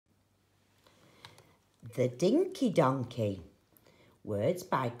The Dinky Donkey. Words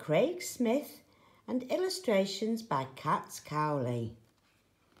by Craig Smith and illustrations by Katz Cowley.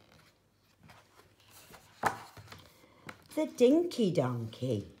 The Dinky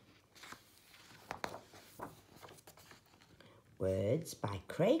Donkey. Words by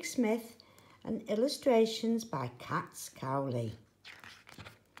Craig Smith and illustrations by Katz Cowley.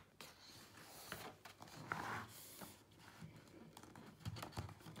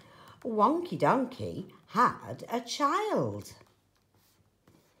 Wonky Donkey had a child.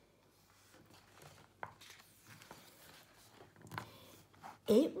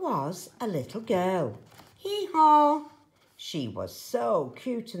 It was a little girl. Hee-haw! She was so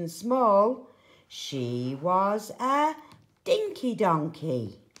cute and small. She was a Dinky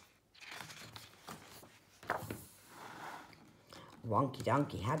Donkey. Wonky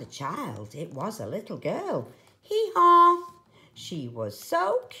Donkey had a child. It was a little girl. Hee-haw! She was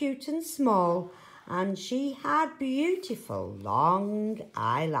so cute and small, and she had beautiful long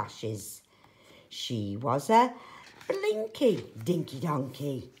eyelashes. She was a blinky Dinky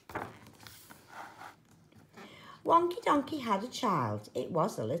Donkey. Wonky Donkey had a child. It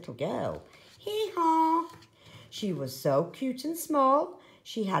was a little girl. Hee-haw! She was so cute and small.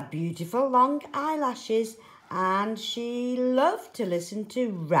 She had beautiful long eyelashes, and she loved to listen to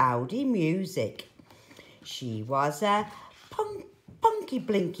rowdy music. She was a punky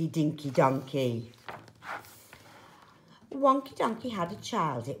blinky Dinky Donkey. Wonky Donkey had a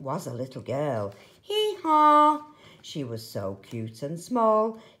child. It was a little girl. Hee-haw! She was so cute and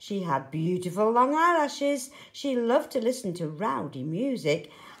small. She had beautiful long eyelashes. She loved to listen to rowdy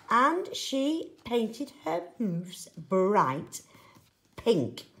music, and she painted her hooves bright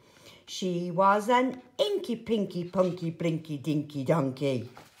pink. She was an inky pinky punky blinky Dinky Donkey.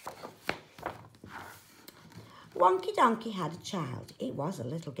 Wonky Donkey had a child. It was a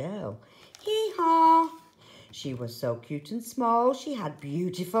little girl. Hee-haw! She was so cute and small. She had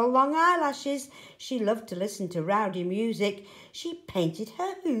beautiful long eyelashes. She loved to listen to rowdy music. She painted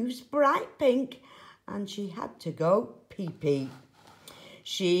her hooves bright pink, and she had to go pee-pee.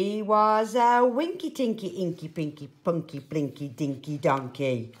 She was a winky tinky inky pinky punky blinky Dinky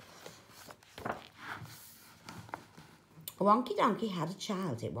Donkey. Wonky Donkey had a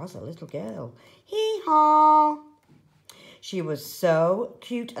child. It was a little girl. Hee-haw! She was so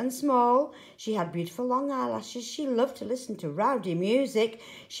cute and small. She had beautiful long eyelashes. She loved to listen to rowdy music.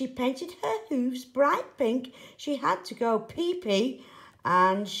 She painted her hooves bright pink. She had to go pee-pee,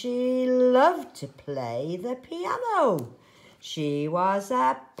 and she loved to play the piano. She was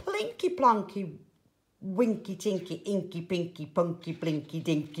a plinky plonky winky tinky inky pinky punky blinky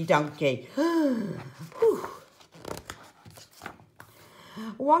Dinky Donkey.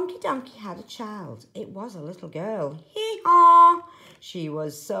 Wonky Donkey had a child. It was a little girl. Hee-haw! She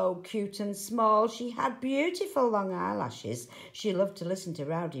was so cute and small. She had beautiful long eyelashes. She loved to listen to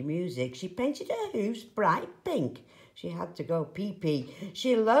rowdy music. She painted her hooves bright pink. She had to go pee-pee.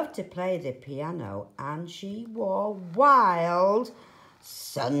 She loved to play the piano, and she wore wild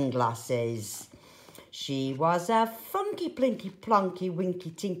sunglasses. She was a funky plinky plonky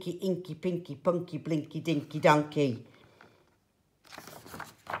winky tinky inky pinky punky blinky Dinky Donkey.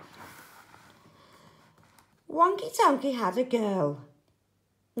 Wonky Donkey had a girl.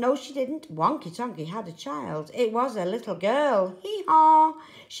 No, she didn't. Wonky Donkey had a child. It was a little girl. Hee-haw!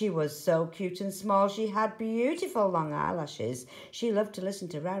 She was so cute and small. She had beautiful long eyelashes. She loved to listen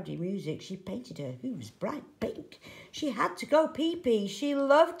to rowdy music. She painted her hooves bright pink. She had to go pee-pee. She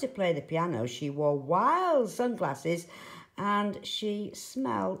loved to play the piano. She wore wild sunglasses, and she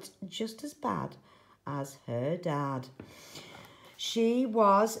smelt just as bad as her dad. She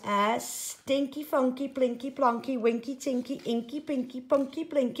was a stinky, funky, plinky, plonky, winky, tinky, inky, pinky, punky,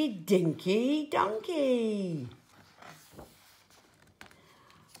 blinky, Dinky Donkey.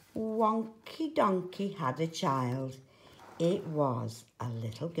 Wonky Donkey had a child. It was a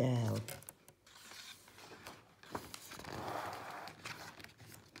little girl.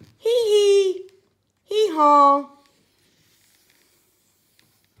 Hee-hee, hee-haw.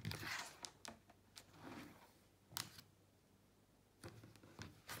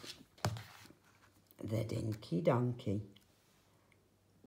 The Dinky Donkey.